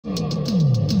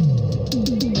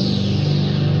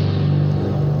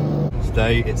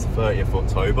Today it's 30th of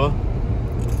October.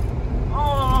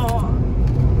 Oh,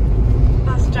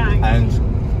 that's jank. And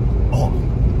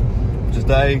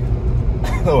today,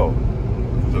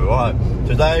 right.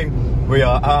 Today we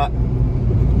are at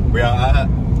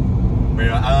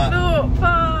Thorpe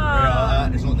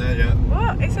Park. It's not there yet.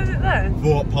 What? It says it there.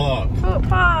 Thorpe Park. Thorpe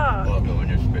Park. Oh, go on,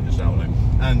 you spit this out then.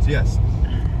 And yes,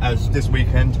 as this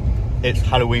weekend, it's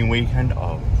Halloween weekend.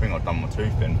 Oh, I think I've done my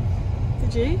tooth in.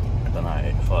 Did you? I don't know,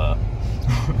 it's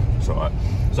it's alright.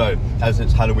 So, as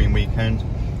it's Halloween weekend,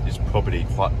 it's probably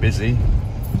quite busy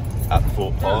at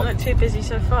Thorpe Park. Not too busy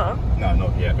so far. No,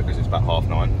 not yet, because it's about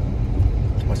 9:30.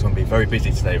 It's going to be very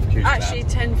busy today with Q. Actually,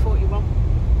 10:41.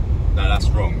 No, that's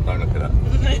wrong. Don't look at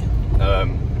that.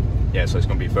 Yeah, so it's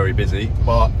going to be very busy,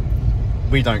 but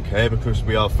we don't care because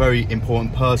we are very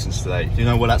important persons today. Do you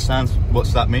know what that stands? What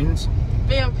that means?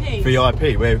 VIP.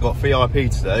 VIP. We've got VIP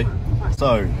today.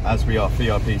 So, as we are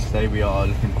VIP today, we are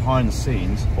looking behind the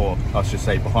scenes, or I should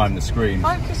say behind the screens.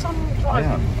 Focus on driving. I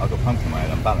am. I've got pumpkin in my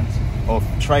head, I'm balanced. Of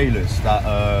trailers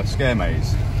that scare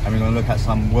maze. And we're going to look at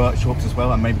some workshops as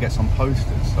well and maybe get some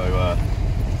posters. So,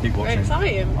 keep watching.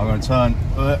 Very exciting. I'm going to turn.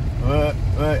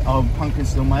 Oh, pumpkin's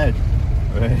still in my head.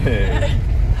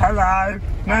 Hello,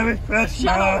 Merry Christmas.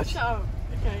 Shut up, shut up.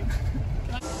 Okay.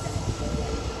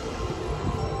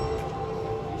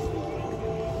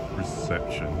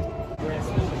 Reception.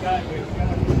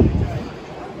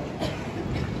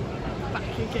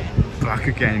 Back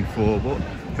again for what?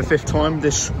 The 5th time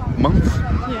this month?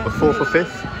 Yeah. The 4th or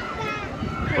 5th?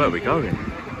 Where are we going?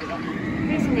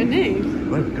 Here's my knee.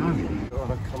 Where are we going? You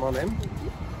want to come on in?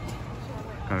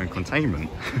 Going containment.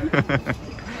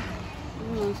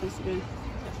 Oh, I'm supposed to go.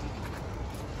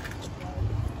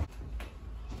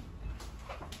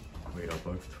 We are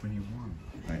both 21.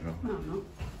 Wait, No, I'm not.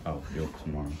 oh, you're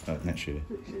tomorrow. Next year.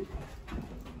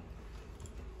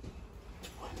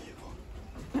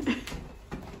 Actually.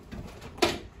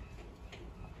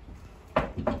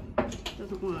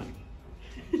 Doesn't work.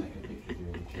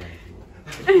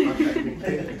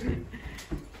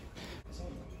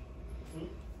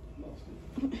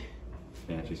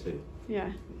 Yeah, actually see.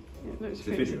 Yeah. It looks Is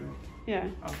it pretty. video? Yeah.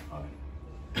 Oh, hi.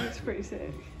 It's pretty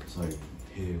sick. So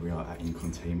here we are at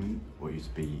Incontainment, what used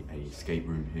to be a escape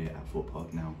room here at Thorpe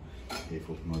Park. Now here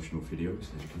for promotional videos.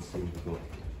 As you can see, we've got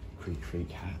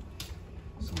Creek hat,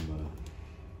 some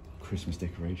Christmas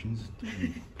decorations,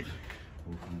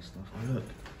 all kind of stuff. Oh look,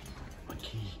 my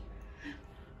key.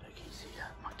 Look, can you see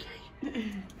that? My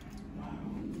key. Wow.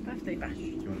 Birthday bash. Do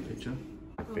you want a picture?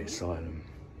 Bit Asylum.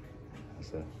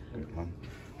 That's a good one.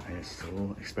 And it's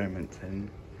all Experiment 10.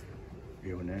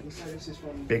 Units.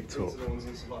 Big talk.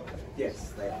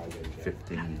 Yes, they are.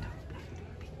 15.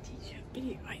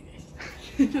 Be like this.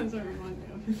 That's what it reminds me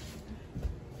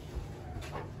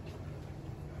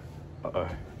of. Uh-oh.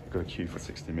 Got a queue for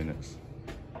 60 minutes.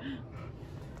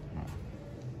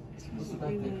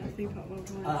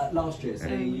 Last year, so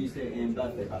you used it in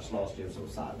birthday bash last year, sort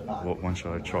of sat at the back. What one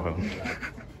should I try on?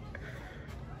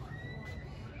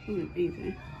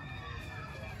 Easy.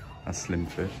 That's Slim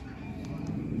Fit.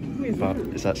 But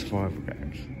is that survival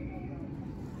games?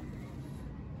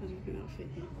 I don't think that'll fit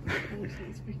you. Honestly,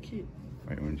 it's very cute.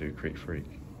 Wait, we want to do Creek Freak.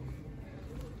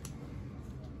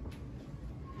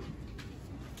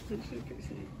 That's pretty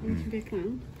sick. You want to be a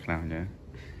clown? Clown, yeah.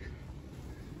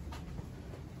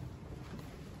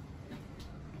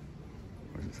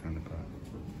 What does it sound about?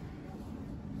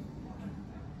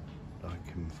 Like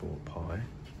him for pie.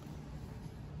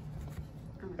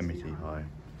 Amity High.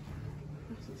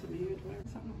 That's not something you would wear.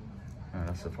 Is that not? No,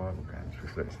 that's survival games,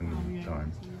 reflecting the time.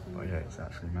 But yeah, it's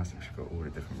actually massive. She's got all the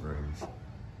different rooms.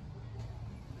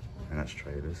 And that's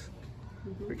trailers.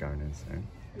 We're going in soon.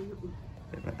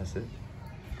 Yeah, but that's it.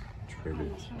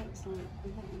 Trailers.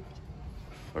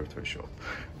 Photoshop.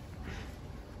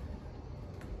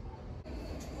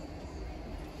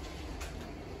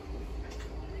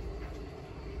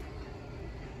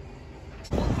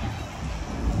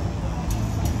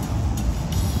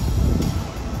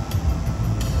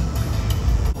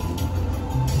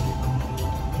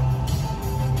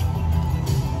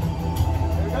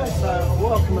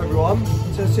 Welcome everyone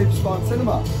to Super Spine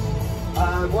Cinema.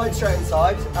 Wide straight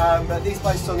inside, these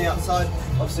places on the outside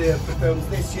obviously are for films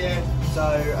this year,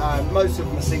 so most of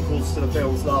them are sequels to the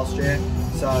films last year,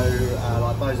 so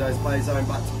like Bozo's Play Zone,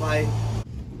 Back to Play.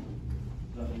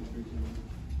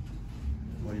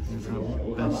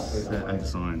 That's and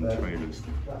sign trailers.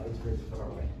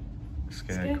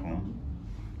 Scarecon.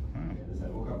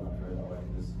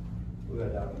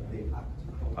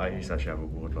 I used to actually have a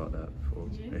ward like that before.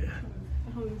 Did you? Yeah.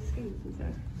 The whole skin is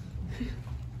there.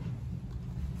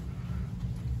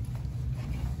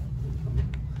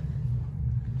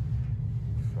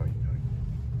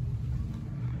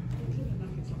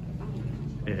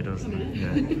 doesn't it?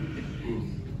 Yeah.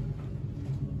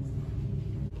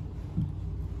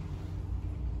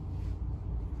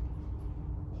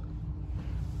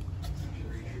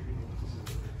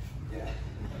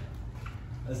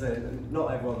 As in,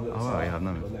 not everyone looks Oh, like yeah,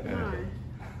 no. No.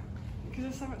 Because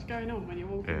there's so much going on when you're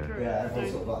walking Yeah. through Yeah, it.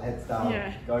 everyone sort of like heads down,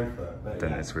 Yeah. go for it. But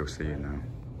Then yeah. it's real seeing now.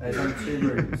 There's only 2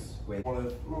 rooms with one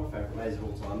of my favourite maze of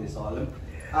all time, this island.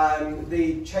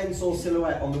 The chainsaw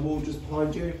silhouette on the wall just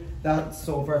behind you, that's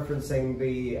sort of referencing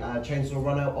the chainsaw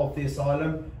run out of the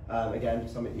asylum. Again,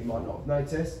 something you might not have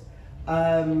noticed.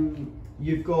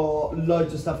 You've got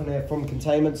loads of stuff in here from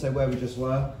containment, so where we just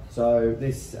were. So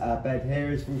this bed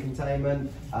here is from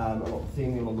containment. A lot of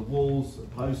theming on the walls,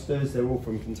 posters, they're all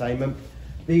from containment.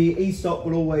 The e-stop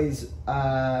will always,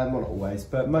 well not always,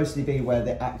 but mostly be where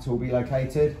the actor will be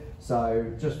located.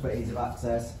 So just for ease of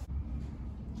access.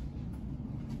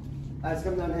 As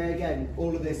come down here again,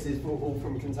 all of this is all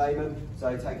from containment,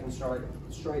 so taken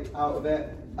straight out of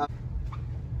it.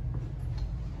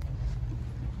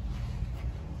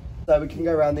 So we can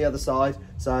go around the other side.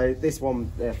 So this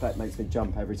one, the effect makes me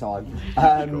jump every time.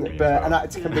 But an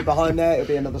actor can be behind there. It'll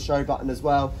be another show button as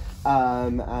well.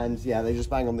 And yeah, they just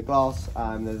bang on the glass.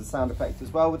 There's a sound effect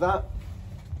as well with that.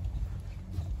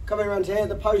 Coming around here,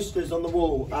 the posters on the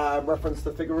wall reference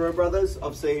the Figueroa brothers.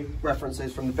 Obviously,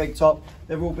 references from the Big Top.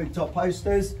 They're all Big Top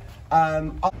posters.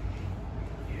 No.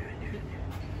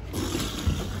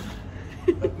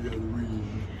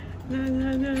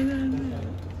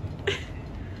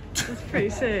 That's pretty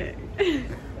sick.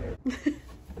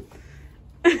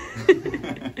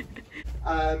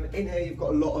 In here you've got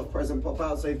a lot of present pop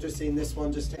outs, so you've just seen this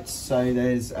one just here. So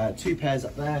there's 2 pairs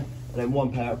up there and then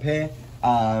 1 pair up here.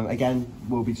 Again,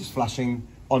 we'll be just flashing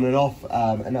on and off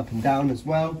and up and down as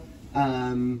well.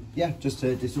 Yeah, just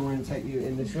to disorientate you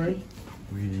in this room.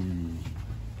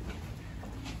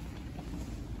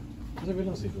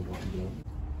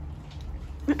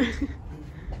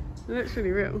 It looks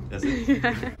really real. Does it?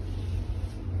 Yeah.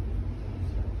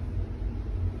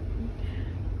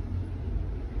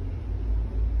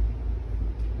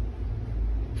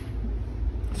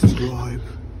 Subscribe.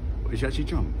 Did you actually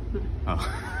jump?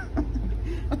 Oh.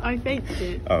 I faked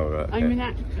it. Oh, right. Okay. I'm an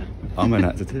actor. I'm an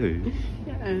actor too.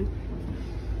 Yeah.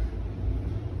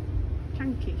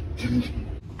 Chunky.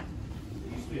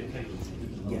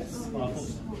 Yes.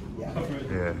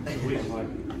 Yeah.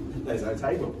 There's no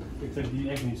table. Except you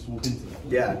actually need to walk into it.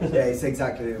 Yeah, it's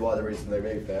exactly why the reason they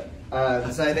moved it.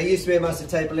 So there used to be a massive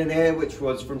table in here, which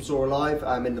was from Saw Alive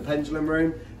in the Pendulum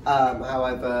Room.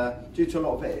 However, due to a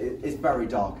lot of it's very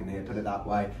dark in here, put it that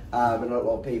way, and a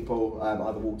lot of people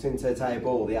either walked into the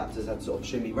table or the actors had to sort of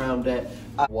shimmy round it.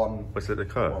 Was it the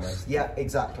curse? Yeah,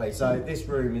 exactly. So this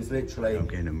room is literally a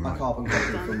carbon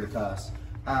copy from the curse.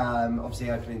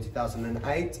 Obviously opened in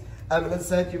 2008. And as I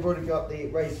said, you've already got the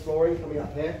raised flooring coming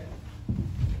up here.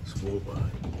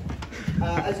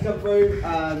 As you come through,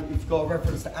 you've got a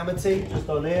reference to Amity just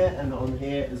on here and on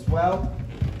here as well.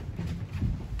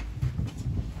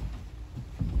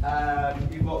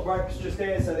 You've got ropes just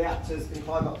here, so the actors can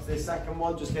climb up to this second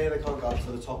one just here. They can't go up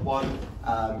to the top one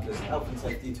because health and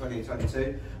safety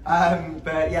 2022.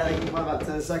 But yeah, they can climb up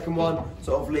to the second one,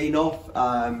 sort of lean off,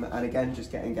 and again,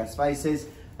 just getting guest faces.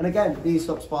 And again, these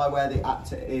stops by where the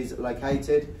actor is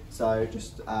located, so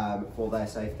just for their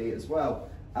safety as well.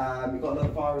 You've got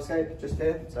another fire escape just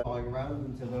here, so going around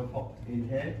until they're popped in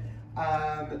here.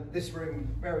 This room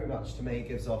very much to me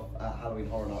gives off Halloween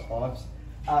Horror Night vibes.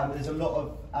 There's a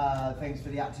lot of things for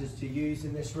the actors to use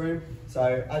in this room.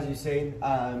 So as you've seen,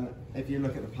 if you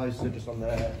look at the poster just on the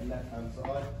left hand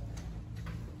side,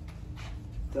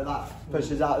 so that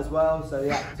pushes out as well, so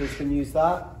the actors can use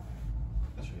that.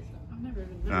 I've never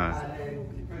even noticed. And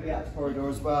then through the actor corridor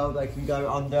as well, they can go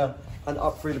under and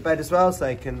up through the bed as well, so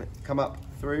they can come up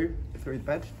through the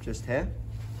bed, just here.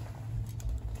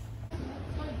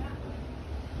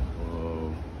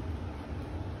 Whoa.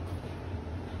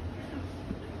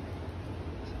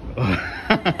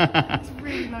 It's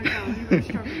really low down. You've got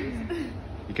struggles.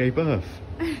 You gave birth.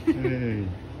 Hey.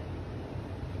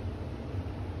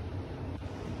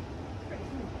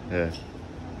 Yeah.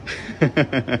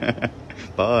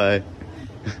 Bye.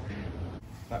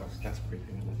 That's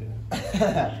creepy, isn't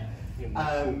it?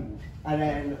 And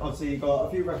then obviously you've got a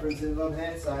few references on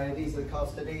here. So these are the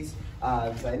cast studies.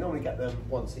 So they normally get them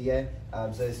once a year.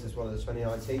 So this is one of the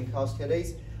 2019 cast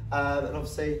studies. And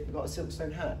obviously you've got a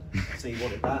silkstone hat. So you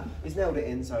wanted that. He's nailed it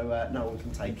in, so no one can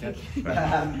take it.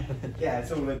 Yeah,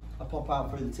 it's all a pop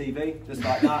out through the TV, just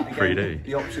like that. Again, 3D.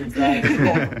 The options there.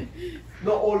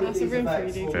 Not all of That's these a real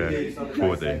effects 3D. will be used on a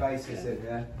day-to-day 4D. basis.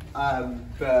 Yeah.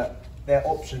 But there are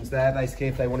options there basically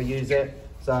if they want to use it.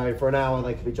 So for an hour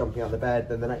they could be jumping out the bed,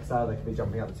 then the next hour they could be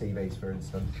jumping out the TVs, for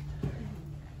instance.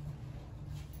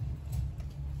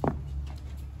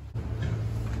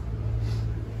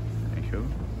 Thank you.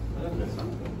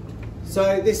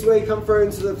 So this is where you come through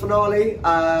into the finale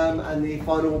and the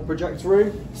final projector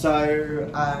room.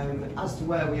 So as to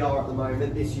where we are at the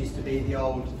moment, this used to be the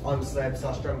old I'm Celeb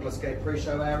 / Jungle Escape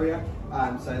pre-show area.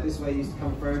 So this is where you used to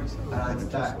come through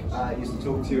and Jack used to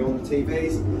talk to you on the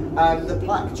TVs. The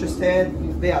plaque just here,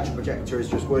 the actual projector is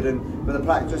just wooden, but the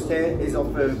plaque just here is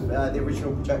off of the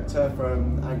original projector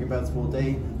from Angry Birds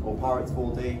 4D, or Pirates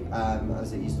 4D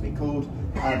as it used to be called.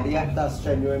 But yeah, that's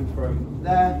genuine from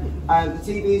there. The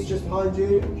TVs just behind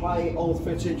you play old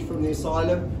footage from the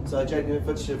asylum, so genuine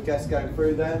footage of guests going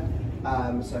through there.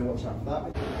 So watch out for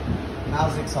that.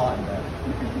 How's exciting there?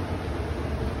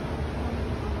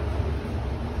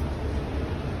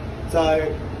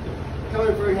 So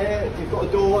coming through here, you've got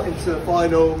a door into the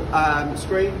final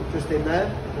screen just in there.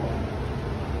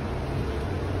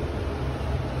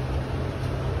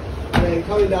 And then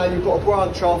coming down, you've got a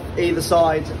branch off either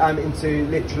side into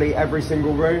literally every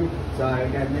single room. So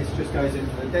again, this just goes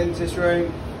into the dentist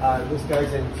room. This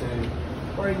goes into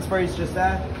Greensbury's just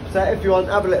there. So if you want,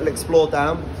 have a little explore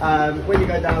down. When you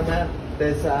go down there,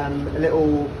 there's a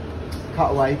little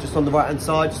cutaway just on the right hand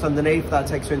side, just underneath. That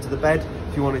takes you into the bed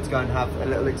if you wanted to go and have a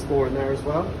little explore in there as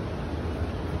well.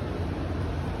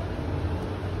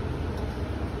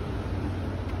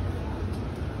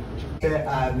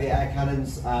 The air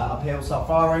cannons up here will start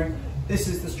firing. This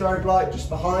is the strobe light just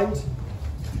behind.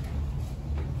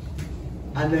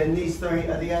 And then these three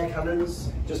are the air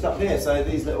cannons just up here. So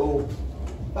these little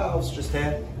valves just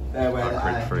here, they're where the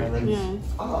air cannons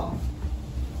are.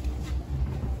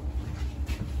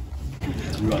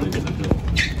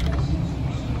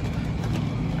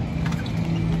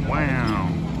 Wow.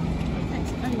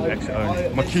 Exit only.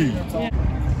 My key.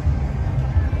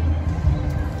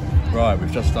 Right,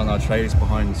 we've just done our trailers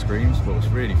behind the screens, but it was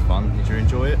really fun. Did you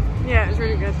enjoy it? Yeah, it was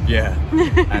really good. Yeah.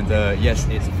 And yes,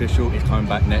 it's official. It's coming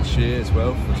back next year as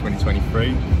well for 2023.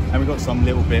 And we've got some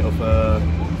little bit of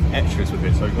extras with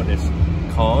it. So we've got this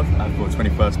card for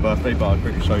 21st birthday, but I'll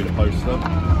quickly show you the poster.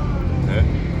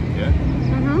 Yeah.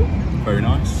 Very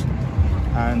nice.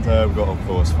 And we've got, of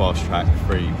course, fast track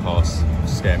free pass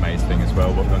scare maze thing as well.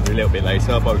 What we're going to do a little bit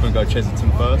later, but we're going to go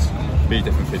Chessington first. Be a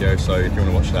different video, so if you want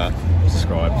to watch that,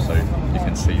 subscribe so you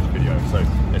can see the video. So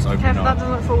let's open Kev, up. that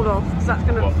doesn't fall off because that's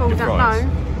going to fall down.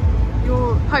 No,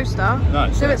 your poster. No,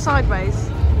 do it sideways.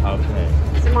 Okay.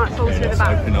 So it might fall to the back.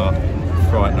 Let's open up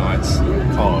Fright Night's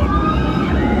card.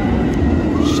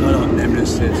 Shut up,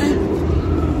 Nemesis.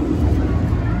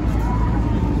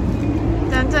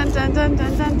 Dun dun dun dun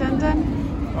dun dun dun dun.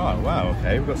 Oh wow,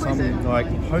 okay, we've got some like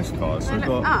postcards. So we've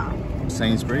got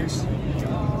Sainsbury's,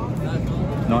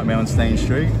 Nightmare on Stain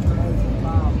Street,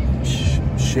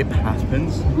 Ship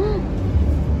Happens,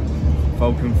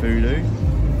 Falcon Voodoo,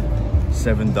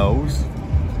 Seven Dolls,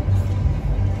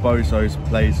 Bozo's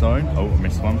Play Zone, oh I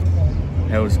missed one,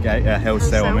 Hell's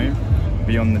Cell, I mean,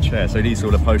 Beyond the Chair. So these are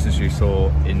all the posters you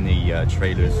saw in the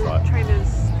trailers, like trailers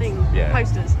thing, yeah,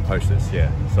 posters,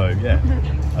 yeah. So yeah.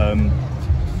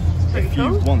 If you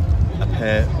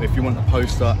want a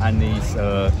poster and these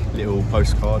little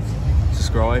postcards,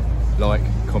 subscribe, like,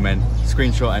 comment,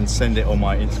 screenshot and send it on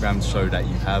my Instagram to show that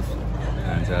you have.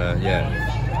 And yeah,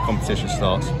 competition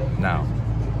starts now.